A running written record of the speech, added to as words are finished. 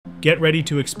Get ready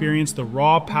to experience the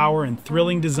raw power and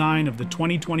thrilling design of the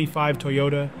 2025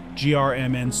 Toyota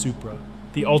GRMN Supra,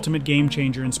 the ultimate game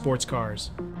changer in sports cars.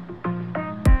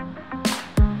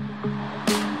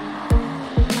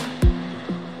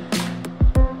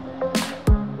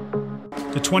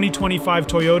 The 2025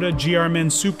 Toyota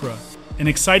GRMN Supra, an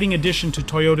exciting addition to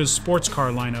Toyota's sports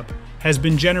car lineup, has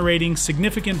been generating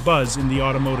significant buzz in the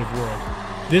automotive world.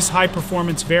 This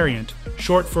high-performance variant,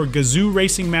 short for Gazoo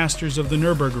Racing Masters of the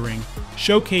Nürburgring,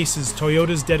 showcases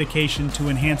Toyota's dedication to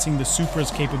enhancing the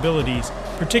Supra's capabilities,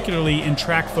 particularly in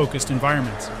track-focused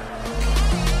environments.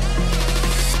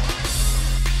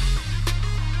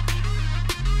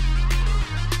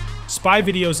 Spy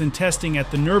videos and testing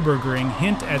at the Nürburgring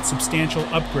hint at substantial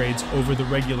upgrades over the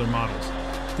regular models.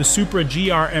 The Supra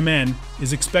GRMN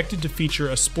is expected to feature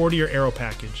a sportier aero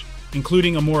package,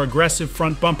 including a more aggressive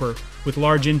front bumper with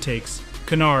large intakes,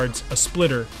 canards, a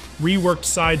splitter, reworked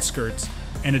side skirts,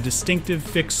 and a distinctive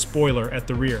fixed spoiler at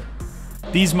the rear.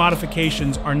 These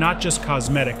modifications are not just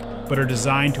cosmetic, but are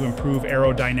designed to improve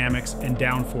aerodynamics and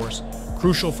downforce,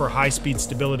 crucial for high-speed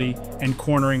stability and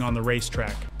cornering on the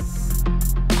racetrack.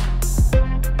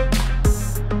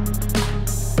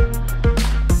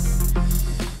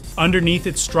 Underneath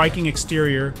its striking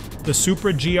exterior, the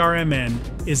Supra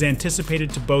GRMN is anticipated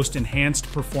to boast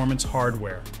enhanced performance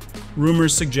hardware.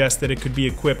 Rumors suggest that it could be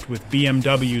equipped with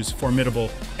BMW's formidable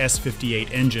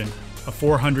S58 engine, a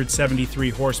 473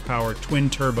 horsepower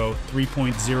twin-turbo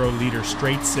 3.0-liter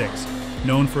straight-six,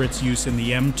 known for its use in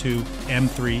the M2,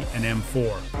 M3, and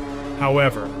M4.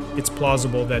 However, it's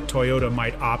plausible that Toyota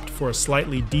might opt for a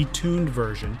slightly detuned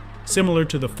version, similar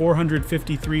to the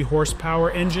 453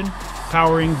 horsepower engine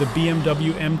powering the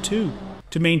BMW M2,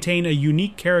 to maintain a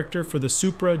unique character for the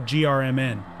Supra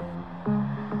GRMN.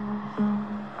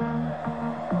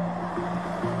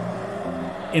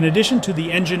 In addition to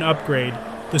the engine upgrade,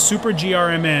 the Supra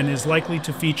GRMN is likely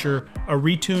to feature a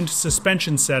retuned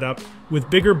suspension setup with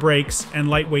bigger brakes and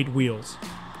lightweight wheels.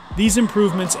 These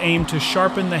improvements aim to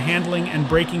sharpen the handling and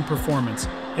braking performance,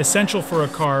 essential for a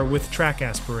car with track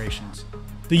aspirations.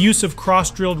 The use of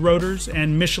cross-drilled rotors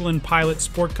and Michelin Pilot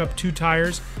Sport Cup 2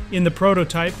 tires in the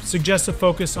prototype suggests a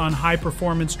focus on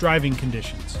high-performance driving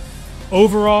conditions.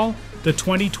 Overall, the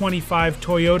 2025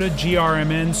 Toyota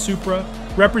GRMN Supra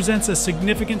represents a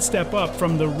significant step up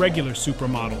from the regular Supra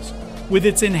models. With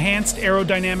its enhanced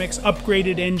aerodynamics,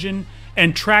 upgraded engine,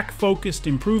 and track-focused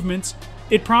improvements,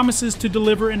 it promises to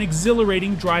deliver an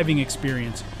exhilarating driving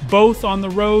experience, both on the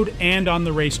road and on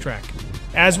the racetrack.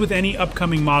 As with any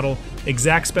upcoming model,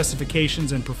 exact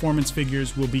specifications and performance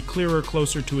figures will be clearer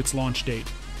closer to its launch date.